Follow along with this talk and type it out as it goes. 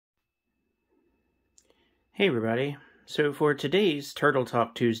Hey everybody, so for today's Turtle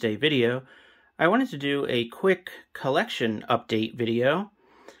Talk Tuesday video, I wanted to do a quick collection update video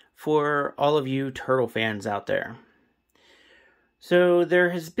for all of you turtle fans out there. So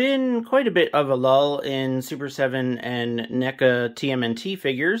there has been quite a bit of a lull in Super 7 and NECA TMNT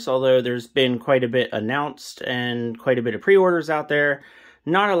figures, although there's been quite a bit announced and quite a bit of pre-orders out there,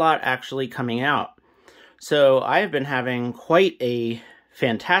 not a lot actually coming out. So I have been having quite a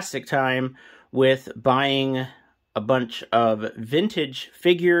fantastic time with buying a bunch of vintage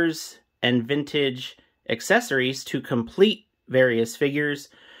figures and vintage accessories to complete various figures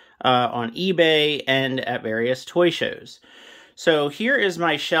on eBay and at various toy shows. So here is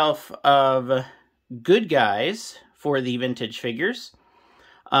my shelf of good guys for the vintage figures.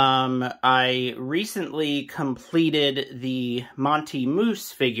 I recently completed the Monty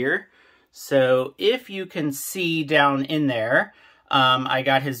Moose figure. So if you can see down in there, I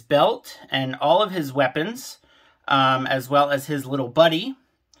got his belt and all of his weapons, as well as his little buddy.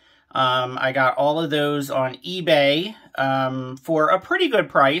 I got all of those on eBay for a pretty good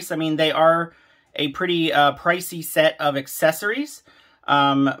price. I mean, they are a pretty pricey set of accessories,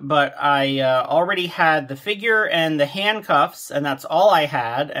 but I already had the figure and the handcuffs, and that's all I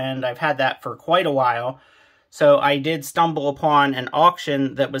had, and I've had that for quite a while. So I did stumble upon an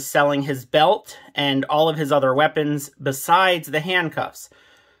auction that was selling his belt and all of his other weapons besides the handcuffs.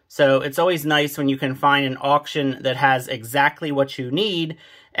 So it's always nice when you can find an auction that has exactly what you need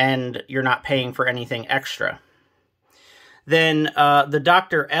and you're not paying for anything extra. Then the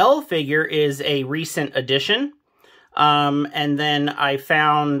Dr. L figure is a recent addition. And then I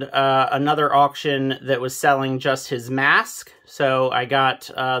found another auction that was selling just his mask. So I got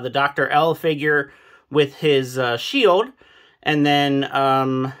the Dr. L figure with his shield, and then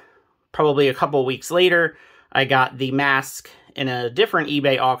probably a couple weeks later, I got the mask in a different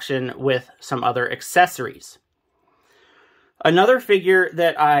eBay auction with some other accessories. Another figure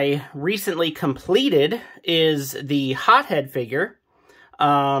that I recently completed is the Hothead figure.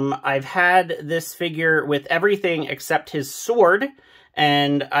 I've had this figure with everything except his sword,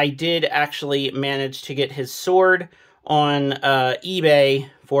 and I did actually manage to get his sword on eBay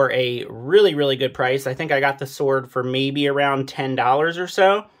for a really good price. I think I got the sword for maybe around $10 or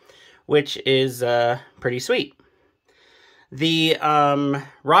so, which is pretty sweet. The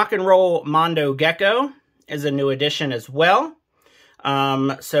Rock and Roll Mondo Gecko is a new addition as well.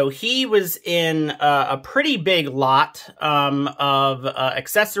 So he was in a pretty big lot of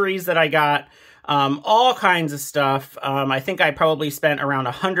accessories that I got, all kinds of stuff. I think I probably spent around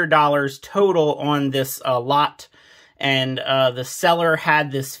 $100 total on this lot. And the seller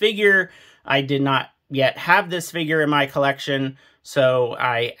had this figure. I did not yet have this figure in my collection, so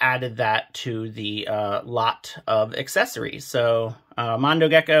I added that to the lot of accessories. So Mondo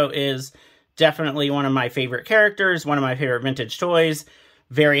Gecko is definitely one of my favorite characters, one of my favorite vintage toys.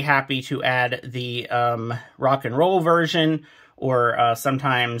 Very happy to add the rock and roll version, or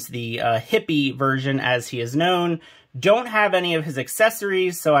sometimes the hippie version as he is known. Don't have any of his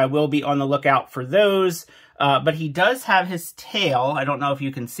accessories, so I will be on the lookout for those. But he does have his tail. I don't know if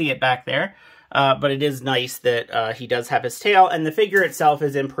you can see it back there, but it is nice that he does have his tail, and the figure itself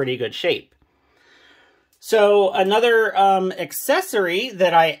is in pretty good shape. So another accessory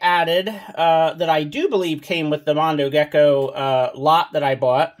that I added that I do believe came with the Mondo Gecko lot that I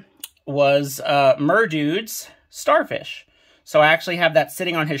bought was Merdude's Starfish. So I actually have that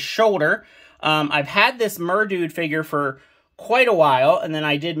sitting on his shoulder. I've had this Merdude figure for quite a while, and then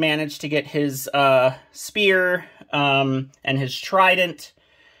I did manage to get his spear and his trident,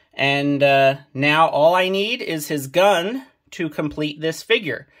 and now all I need is his gun to complete this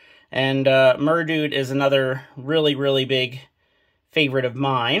figure. And Merdude is another really big favorite of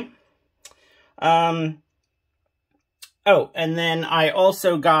mine. Oh, and then I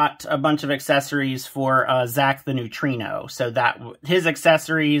also got a bunch of accessories for Zach the Neutrino, so that his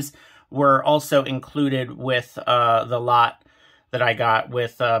accessories were also included with the lot that I got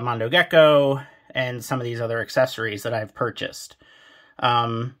with Mondo Gecko and some of these other accessories that I've purchased.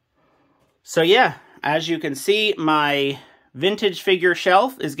 So yeah, as you can see, my vintage figure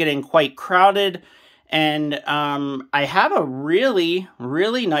shelf is getting quite crowded, and I have a really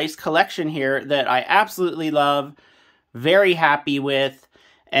nice collection here that I absolutely love, very happy with,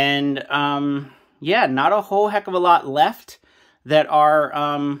 and yeah, not a whole heck of a lot left that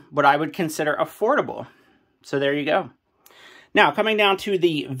are what I would consider affordable. So there you go. Now, coming down to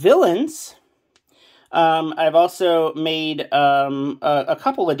the villains, I've also made a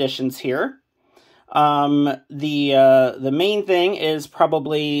couple additions here. The main thing is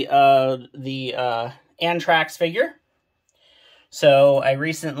probably the Anthrax figure. So I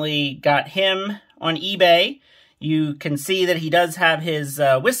recently got him on eBay. You can see that he does have his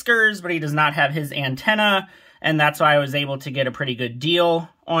whiskers, but he does not have his antenna, and that's why I was able to get a pretty good deal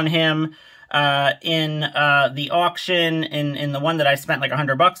on him. In the auction, in the one that I spent like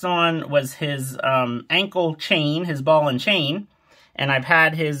 $100 on, was his ankle chain, his ball and chain. And I've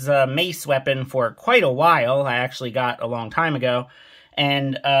had his mace weapon for quite a while. I actually got a long time ago.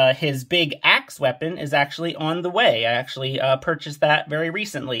 And his big axe weapon is actually on the way. I actually purchased that very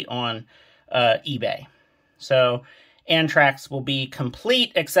recently on eBay. So Antrax will be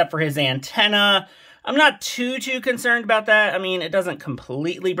complete except for his antenna. I'm not too concerned about that. I mean, it doesn't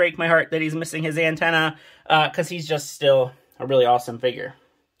completely break my heart that he's missing his antenna, because he's just still a really awesome figure.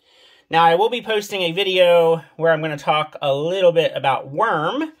 Now, I will be posting a video where I'm going to talk a little bit about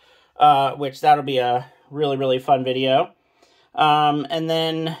Worm, which that'll be a really fun video. And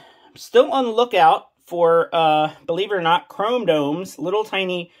then I'm still on the lookout for, believe it or not, Chrome Dome's little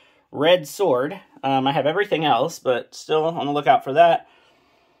tiny red sword. I have everything else, but still on the lookout for that.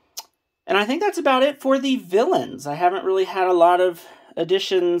 And I think that's about it for the villains. I haven't really had a lot of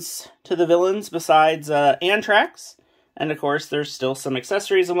additions to the villains besides Antrax. And of course, there's still some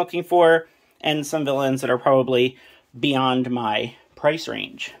accessories I'm looking for, and some villains that are probably beyond my price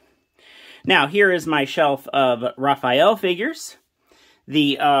range. Now, here is my shelf of Raphael figures.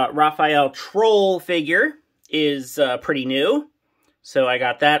 The Raphael Troll figure is pretty new. So I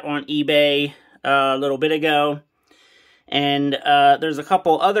got that on eBay a little bit ago. And there's a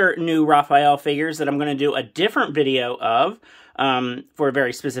couple other new Raphael figures that I'm going to do a different video of for a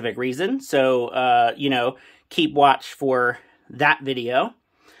very specific reason. So, you know, keep watch for that video.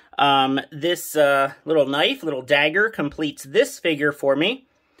 This little knife, little dagger, completes this figure for me.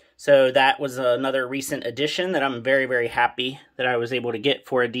 So that was another recent addition that I'm very happy that I was able to get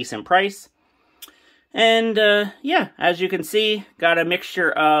for a decent price. And yeah, as you can see, got a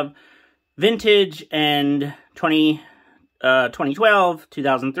mixture of vintage and 2012,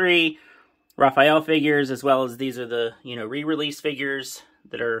 2003 Raphael figures, as well as these are the, you know, re-release figures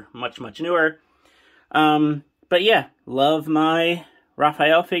that are much newer. But yeah, love my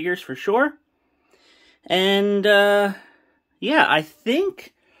Raphael figures for sure. And yeah, I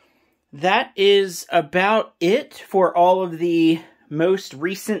think that is about it for all of the most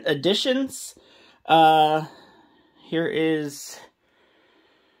recent additions. Here is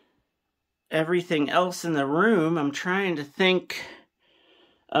everything else in the room. I'm trying to think.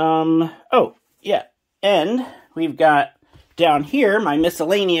 Oh, yeah. And we've got down here my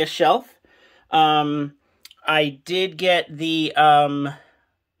miscellaneous shelf. I did get the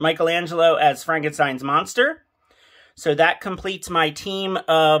Michelangelo as Frankenstein's monster. So that completes my team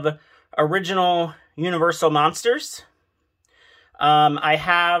of original Universal monsters. I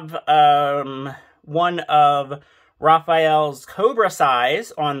have one of Raphael's Cobra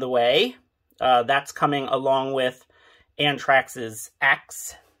size on the way. That's coming along with Antrax's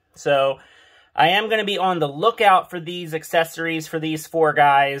axe. So I am going to be on the lookout for these accessories for these four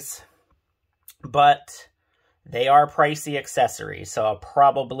guys, but they are pricey accessories, so I'll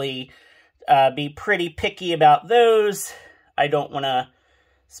probably be pretty picky about those. I don't want to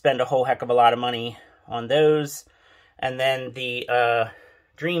spend a whole heck of a lot of money on those. And then the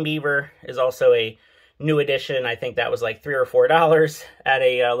Dream Beaver is also a new addition. I think that was like $3 or $4 at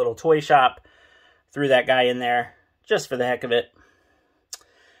a little toy shop. Threw that guy in there just for the heck of it.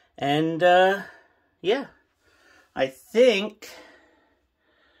 And yeah, I think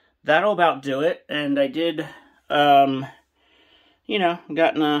that'll about do it. And I did, you know,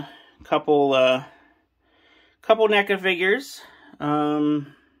 gotten a couple NECA figures.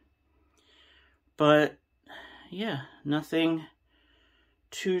 But yeah, nothing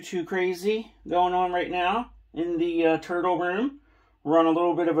too crazy going on right now in the turtle room. We're on a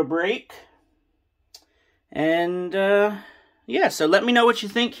little bit of a break. And yeah, so let me know what you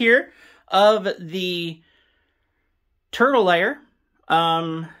think here of the turtle lair.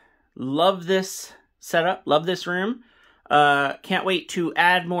 Love this setup, love this room. Can't wait to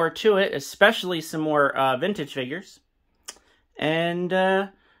add more to it, especially some more vintage figures. And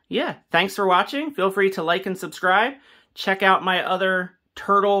yeah, thanks for watching. Feel free to like and subscribe. Check out my other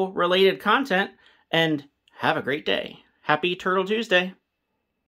turtle-related content, and have a great day. Happy Turtle Tuesday.